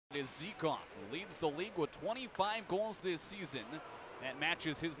is Zykov, who leads the league with 25 goals this season. That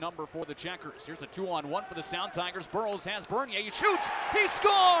matches his number for the Checkers. Here's a 2-on-1 for the Sound Tigers. Burrows has Bernier. He shoots. He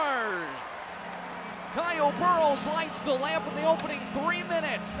scores! Kyle Burrows lights the lamp in the opening 3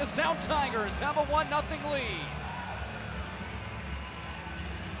 minutes. The Sound Tigers have a 1-0 lead.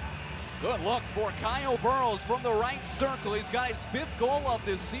 Good look for Kyle Burrows from the right circle. He's got his 5th goal of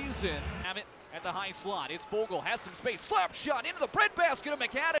this season. Have it at the high slot. It's Vogel, has some space. Slap shot into the breadbasket of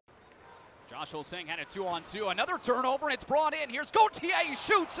McAdams. Josh Hosang had a 2-on-2. Another turnover, and it's brought in. Here's Gauthier. He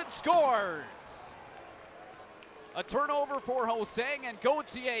shoots and scores. A turnover for Hosang, and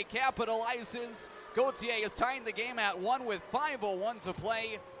Gauthier capitalizes. Gauthier is tying the game at 1 with 5:01 to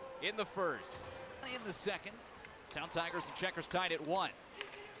play in the first. In the second, Sound Tigers and Checkers tied at 1.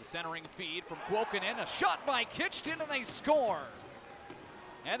 It's a centering feed from Kuokkanen. A shot by Kitchton, and they score.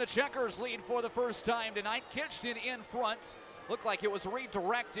 And the Checkers lead for the first time tonight. Kitchton in front. Looked like it was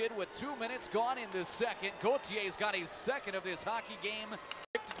redirected with 2 minutes gone in this second. Gauthier's got his second of this hockey game.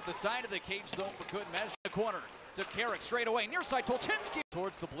 To the side of the cage though for good measure. The corner to Carrick straight away. Near side Tolchinsky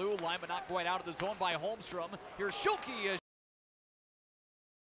towards the blue line, but not quite out of the zone by Holmstrom. Here's Schulke, a